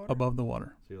above the water? Above the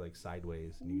water. So you're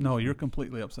sideways. No, you're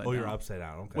completely upside down. Oh, you're upside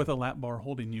down. Okay. With a lap bar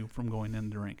holding you from going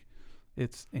in the rink.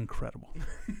 It's incredible.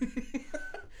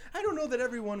 I don't know that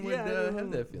everyone would have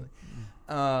that feeling.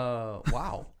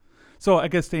 Wow. So I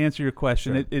guess to answer your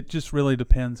question, it just really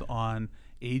depends on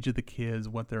age of the kids,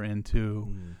 what they're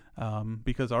into,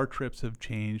 because our trips have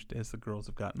changed as the girls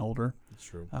have gotten older. That's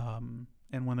true.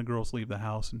 And when the girls leave the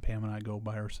house and Pam and I go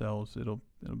by ourselves, it'll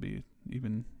be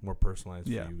even more personalized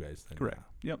for you guys. Correct.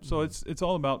 Yep. So it's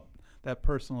all about that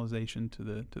personalization to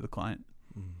the client.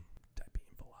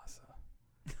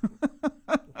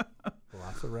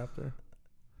 Velociraptor.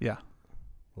 Yeah.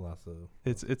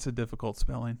 It's a difficult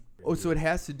spelling. Oh, so it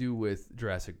has to do with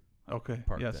Jurassic Okay.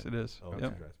 Park. Yes, then. it is. Oh,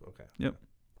 yep. Okay. Yep.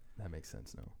 That makes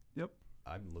sense now. Yep.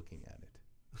 I'm looking at it.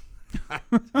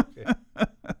 Okay.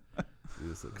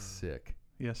 This looks sick.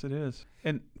 Yes, it is.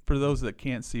 And for those that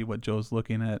can't see what Joe's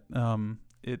looking at,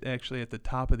 it actually at the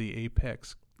top of the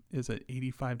apex is an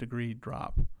 85-degree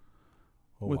drop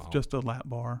with just a lap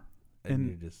bar. And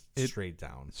you're just straight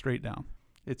down. Straight down.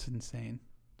 It's insane.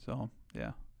 So,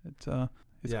 yeah, it's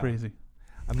crazy.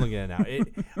 I'm looking at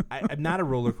it now. I'm not a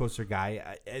roller coaster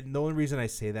guy. And the only reason I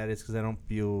say that is because I don't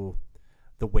feel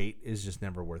the wait is just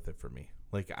never worth it for me.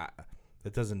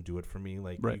 That doesn't do it for me.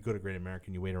 You go to Great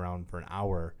American, you wait around for an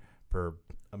hour for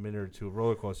a minute or two of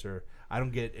roller coaster. I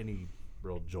don't get any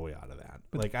real joy out of that.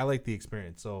 I like the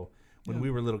experience. So when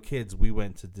we were little kids, we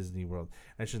went to Disney World.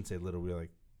 I shouldn't say little. We were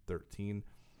 13.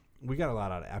 We got a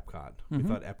lot out of Epcot. We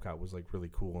thought Epcot was really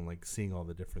cool and seeing all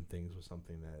the different things was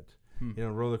something that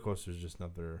roller coasters just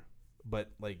another.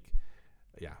 But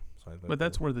yeah. So but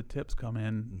that's where the tips come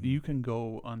in. Mm-hmm. You can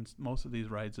go on most of these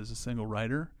rides as a single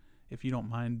rider if you don't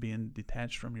mind being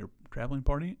detached from your traveling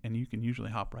party, and you can usually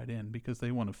hop right in because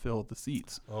they want to fill the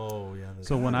seats. Oh, yeah.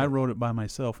 So when I rode it by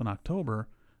myself in October,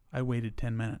 I waited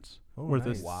 10 minutes, where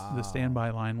nice. the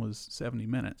standby line was 70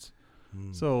 minutes.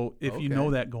 So if you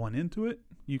know that going into it,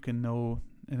 you can know,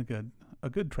 and a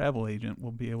good travel agent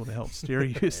will be able to help steer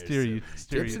you.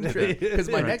 Because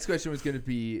my next question was going to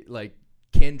be like,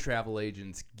 can travel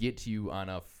agents get you on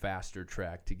a faster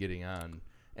track to getting on?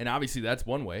 And obviously that's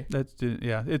one way.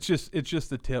 It's just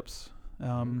the tips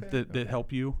that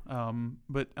help you,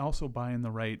 but also buying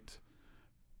the right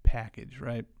package,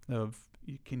 right?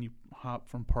 Can you hop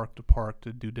from park to park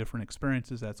to do different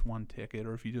experiences? That's one ticket.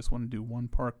 Or if you just want to do one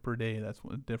park per day, that's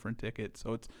a different ticket.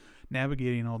 So it's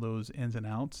navigating all those ins and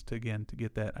outs to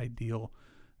get that ideal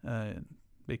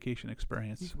vacation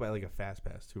experience. You can buy like a fast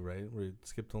pass too, right? Where you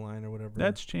skip the line or whatever.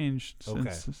 That's changed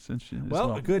since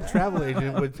well, a good travel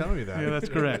agent would tell me that. Yeah, that's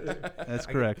correct. That's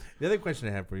correct. The other question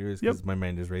I have for you is because my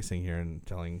mind is racing here and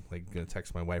going to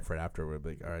text my wife right after. We're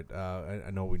like, all right,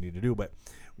 I know what we need to do, but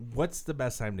what's the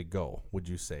best time to go, would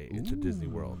you say, into Disney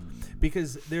World?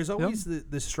 Because there's always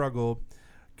the struggle.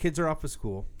 Kids are off of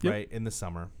school, right, in the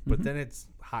summer, but then it's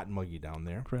hot and muggy down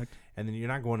there. Correct. And then you're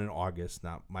not going in August,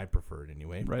 not my preferred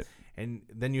anyway. Right. And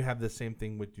then you have the same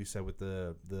thing what you said with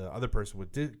the other person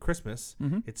with Christmas.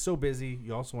 It's so busy.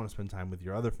 You also want to spend time with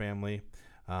your other family.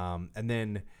 And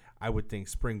then I would think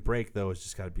spring break, though, has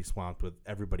just got to be swamped with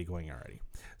everybody going already.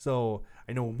 So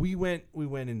I know we went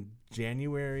in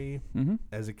January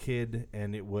as a kid,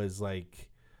 and it was like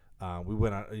we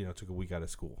went out, took a week out of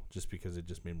school just because it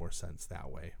just made more sense that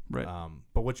way. Right.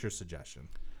 But what's your suggestion?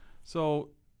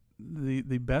 So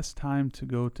the best time to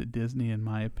go to Disney, in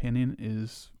my opinion,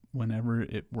 is whenever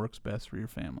it works best for your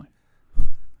family.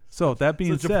 So that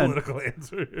being said, a political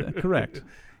answer. Correct.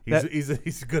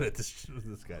 He's good at this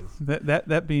guys.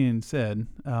 That being said,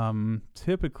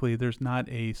 typically there's not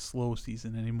a slow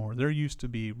season anymore. There used to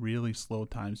be really slow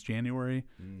times, January,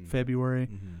 February,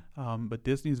 but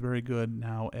Disney's very good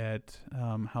now at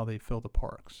how they fill the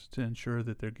parks to ensure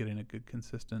that they're getting a good,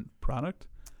 consistent product.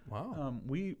 Wow.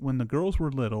 When the girls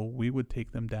were little, we would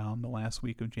take them down the last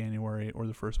week of January or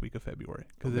the first week of February,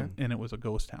 and it was a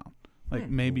ghost town. Like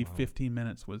maybe 15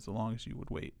 minutes was the longest you would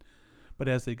wait. But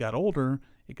as they got older,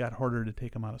 it got harder to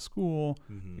take them out of school,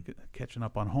 catching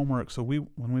up on homework. So when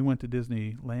we went to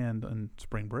Disneyland on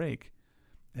spring break,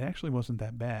 it actually wasn't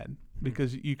that bad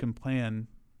because you can plan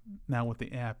now with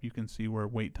the app. You can see where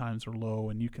wait times are low,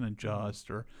 and you can adjust.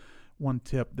 Or one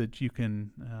tip that you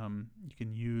can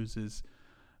use is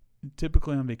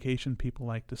typically on vacation, people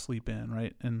like to sleep in,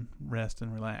 right, and rest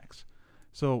and relax.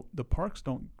 So the parks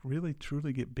don't really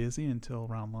truly get busy until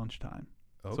around lunchtime.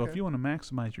 Okay. So if you want to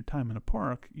maximize your time in a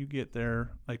park, you get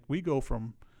there, like we go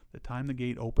from the time the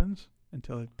gate opens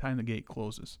until the time the gate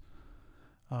closes.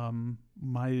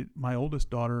 My oldest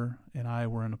daughter and I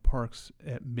were in the parks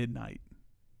at midnight,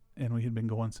 and we had been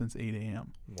going since 8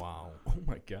 a.m. Wow. Oh,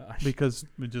 my gosh. Because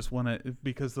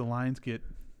because the lines get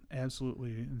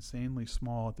absolutely insanely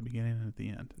small at the beginning and at the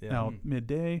end. Yeah. Now,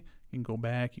 midday, you can go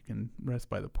back, you can rest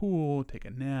by the pool, take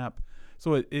a nap.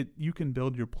 So you can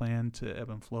build your plan to ebb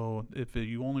and flow. If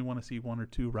you only want to see one or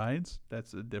two rides,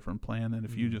 that's a different plan than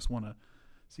if you just want to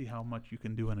see how much you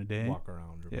can do in a day. Walk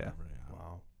around or whatever. Yeah.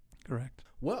 Wow. Correct.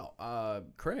 Well,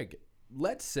 Craig,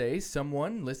 let's say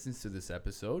someone listens to this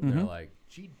episode and they're like,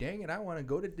 gee, dang it, I want to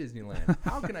go to Disneyland.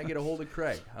 How can I get a hold of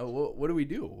Craig? What do we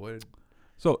do?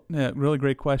 So, really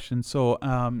great question. So,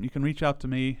 you can reach out to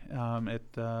me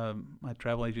at my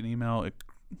travel agent email at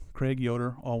Craig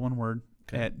Yoder, all one word,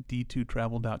 at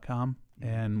d2travel.com,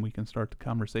 and we can start the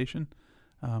conversation,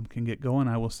 can get going.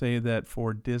 I will say that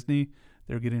for Disney,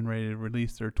 they're getting ready to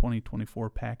release their 2024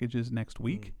 packages next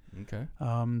week. Okay.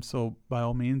 So by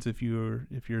all means, if you're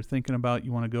thinking about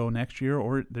you want to go next year,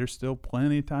 or there's still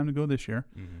plenty of time to go this year,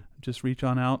 just reach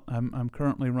on out. I'm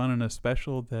currently running a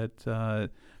special that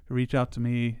if you reach out to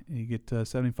me, you get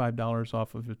 $75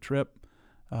 off of a trip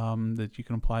that you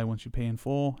can apply once you pay in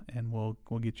full, and we'll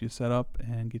get you set up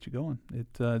and get you going.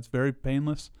 It's very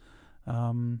painless,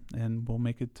 and we'll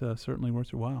make it certainly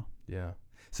worth your while. Yeah.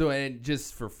 So, and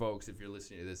just for folks, if you're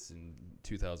listening to this in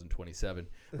 2027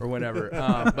 or whenever,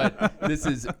 but this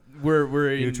is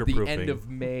we're in the end of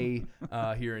May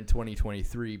here in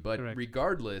 2023. But correct.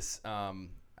 Regardless,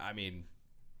 I mean,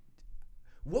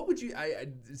 what would you?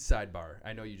 Sidebar.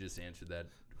 I know you just answered that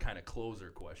kind of closer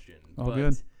question. Oh, but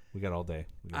good. We got all day.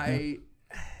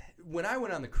 When I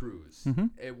went on the cruise,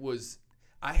 it was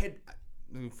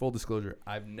full disclosure.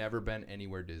 I've never been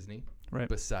anywhere Disney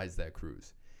besides that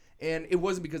cruise. And it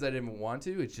wasn't because I didn't want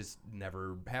to. It just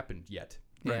never happened yet.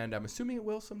 Right. And I'm assuming it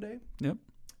will someday. Yep.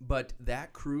 But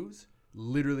that cruise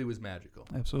literally was magical.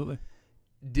 Absolutely.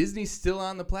 Disney's still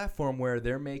on the platform where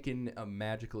they're making a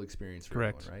magical experience for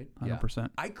Correct. everyone, right? 100%. Yeah.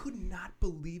 I could not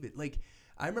believe it. Like,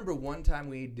 I remember one time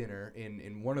we ate dinner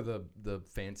in one of the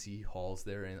fancy halls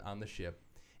there on the ship,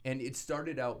 and it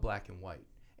started out black and white.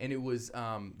 And it was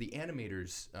the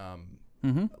animators'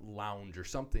 lounge or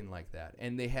something like that.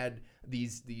 And they had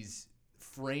these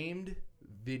framed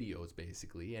videos,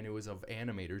 basically, and it was of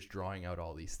animators drawing out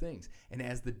all these things. And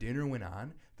as the dinner went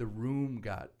on, the room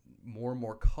got more and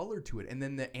more color to it, and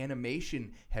then the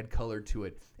animation had color to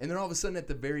it, and then all of a sudden at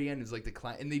the very end it was like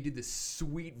and they did this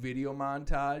sweet video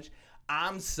montage.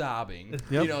 I'm sobbing,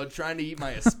 trying to eat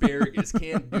my asparagus,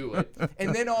 can't do it,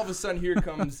 and then all of a sudden here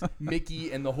comes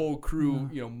Mickey and the whole crew,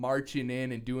 marching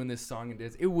in and doing this song and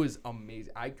dance. It was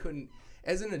amazing. I couldn't,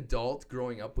 as an adult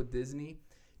growing up with Disney,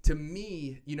 to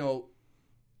me,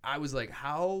 I was like,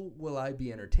 how will I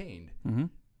be entertained?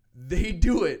 They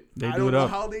do it. I don't know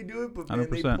how they do it, but man, 100%.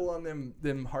 They pull on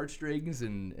them heartstrings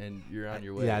and you're on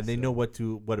your way. Yeah, they know what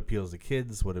appeals to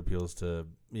kids, what appeals to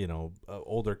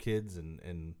older kids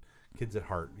and kids at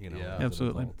heart. Yeah,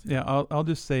 absolutely. Yeah, I'll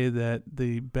just say that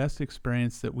the best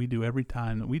experience that we do every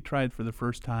time that we tried for the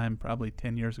first time probably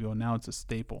 10 years ago. Now it's a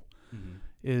staple.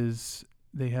 Is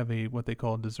they have what they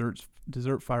call dessert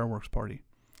fireworks party.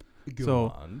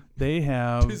 They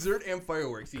have dessert and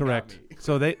fireworks. Correct.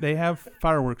 So they have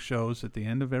fireworks shows at the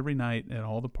end of every night at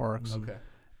all the parks. Okay.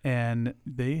 And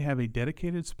they have a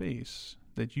dedicated space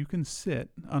that you can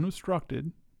sit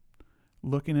unobstructed,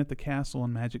 looking at the castle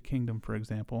in Magic Kingdom, for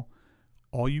example.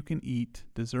 All you can eat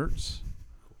desserts.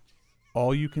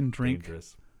 All you can drink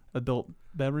adult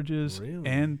beverages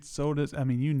and sodas. I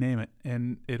mean, you name it.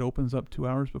 And it opens up 2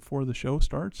 hours before the show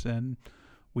starts, and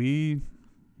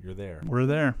You're there. We're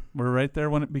there. We're right there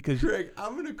because Craig,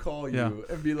 I'm gonna call you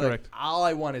and be like, correct. All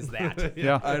I want is that.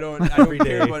 Yeah. I don't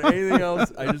care about anything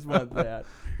else. I just want that.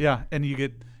 Yeah, and you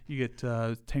get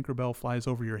Tinkerbell flies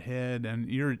over your head, and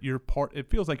you're part. It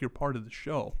feels like you're part of the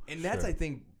show. And that's I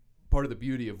think part of the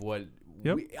beauty of what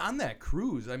on that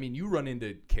cruise. I mean, you run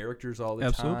into characters all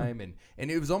the time,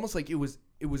 and it was almost like it was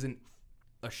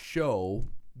a show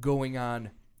going on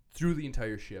through the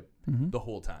entire ship the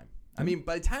whole time. I mean,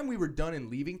 by the time we were done and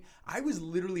leaving, I was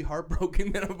literally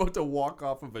heartbroken that I'm about to walk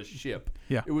off of a ship.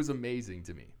 Yeah. It was amazing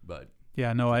to me, but.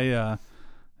 Yeah, no,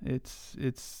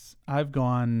 I've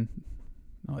gone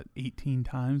 18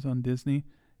 times on Disney,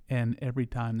 and every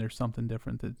time there's something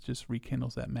different that just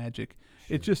rekindles that magic.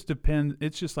 Sure. It just depends.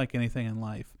 It's just like anything in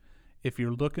life. If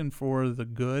you're looking for the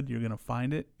good, you're going to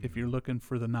find it. If you're looking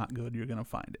for the not good, you're going to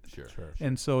find it. Sure.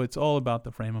 And so it's all about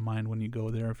the frame of mind when you go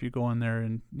there. If you go in there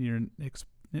and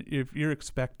if you're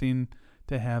expecting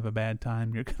to have a bad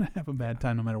time, you're going to have a bad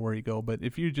time no matter where you go. But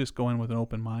if you just go in with an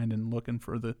open mind and looking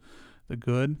for the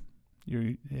good,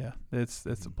 that's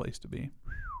the place to be.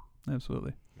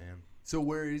 Absolutely. Man. So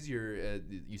where is your?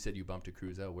 You said you bumped a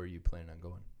cruise out. Where are you planning on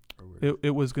going?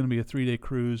 It was going to be a 3-day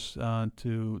cruise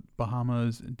to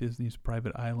Bahamas, Disney's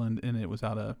private island, and it was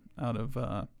out of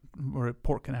or at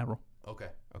Port Canaveral. Okay.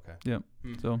 Yeah.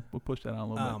 So we'll push that out a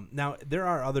little bit. Now there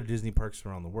are other Disney parks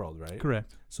around the world, right?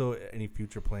 Correct. So any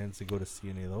future plans to go to see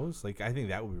any of those? Like, I think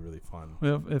that would be really fun.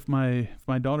 Well, if my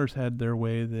daughters had their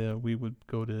way, we would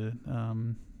go to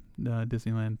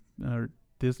Disneyland or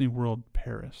Disney World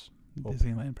Paris.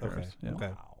 Disneyland Paris. Okay. Yeah. Okay.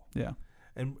 Wow. Yeah.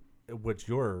 And what's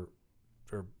your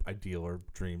ideal or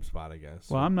dream spot, I guess?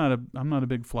 Well, I'm not a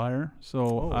big flyer,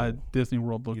 so Disney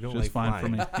World looks just like fine flying. for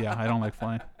me. Yeah, I don't like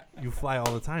flying. You fly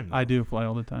all the time, though. I do fly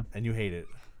all the time. And you hate it.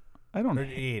 I don't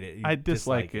hate it. You I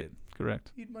dislike it.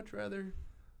 Correct. You'd much rather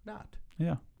not.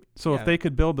 Yeah. So if they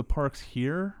could build the parks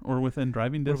here or within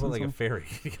driving distance, what about like a ferry?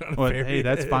 Get on a well, ferry. hey,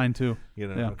 that's fine too.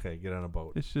 Get on a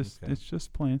boat. It's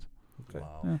just planes. Okay.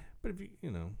 Wow. Yeah. But if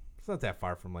it's not that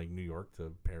far from like New York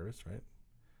to Paris, right?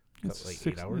 It's like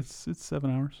 6 8 hours. It's 7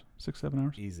 hours. 6-7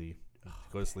 hours. Easy.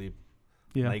 Go to sleep.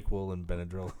 Yeah. NyQuil and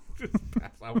Benadryl. Just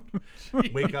pass out.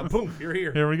 Wake up. Boom. You're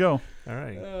here. Here we go. All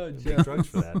right. Jeff, drugs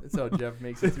for that. That's how Jeff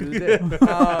makes it through the day.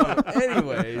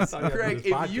 Anyways, Craig,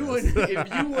 if you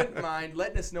wouldn't mind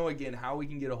letting us know again how we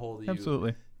can get a hold of you.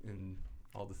 Absolutely. And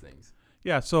all the things.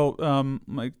 Yeah. So,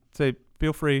 like say,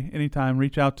 feel free anytime.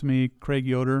 Reach out to me, Craig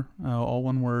Yoder, all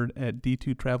one word, at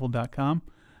d2travel.com.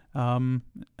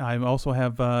 I also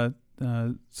have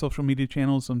social media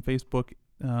channels on Facebook,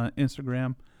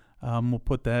 Instagram. We'll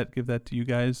give that to you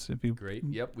guys if you. Great.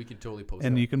 Yep, we can totally post.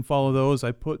 And that. you can follow those.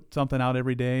 I put something out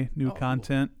every day, new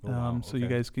content. Cool. Oh, wow. So you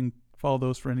guys can follow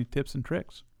those for any tips and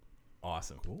tricks.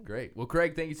 Awesome. Cool. Great. Well,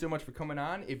 Craig, thank you so much for coming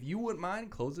on. If you wouldn't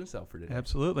mind, close us out for today.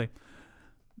 Absolutely.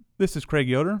 This is Craig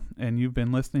Yoder, and you've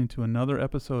been listening to another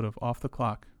episode of Off the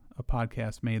Clock, a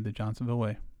podcast made the Johnsonville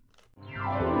way.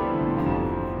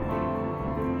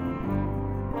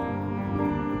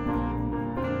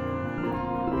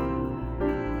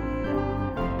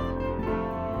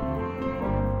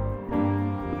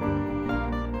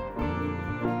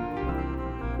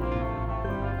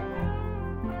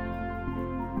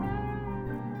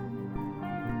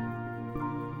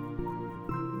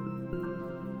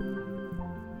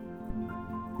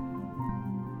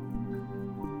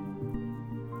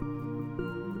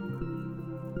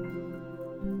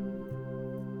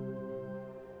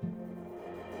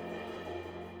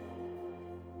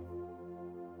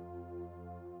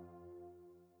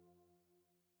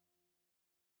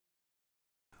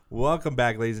 Welcome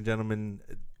back, ladies and gentlemen,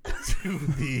 to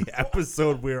the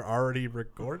episode we're already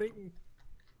recording.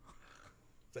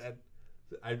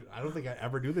 I don't think I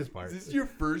ever do this part. Is this your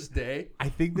first day? I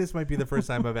think this might be the first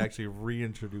time I've actually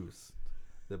reintroduced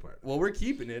the part. Well, we're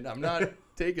keeping it. I'm not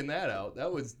taking that out.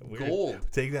 That was gold.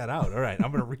 Take that out. All right,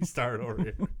 I'm going to restart over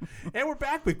here. And we're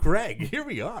back with Craig. Here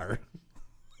we are.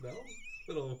 No?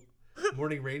 Little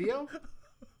morning radio?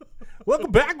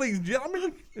 Welcome back, ladies and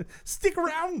gentlemen. Stick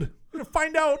around. We're going to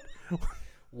find out.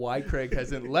 Why Craig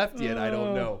hasn't left yet, I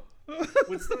don't know.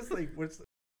 What's this like?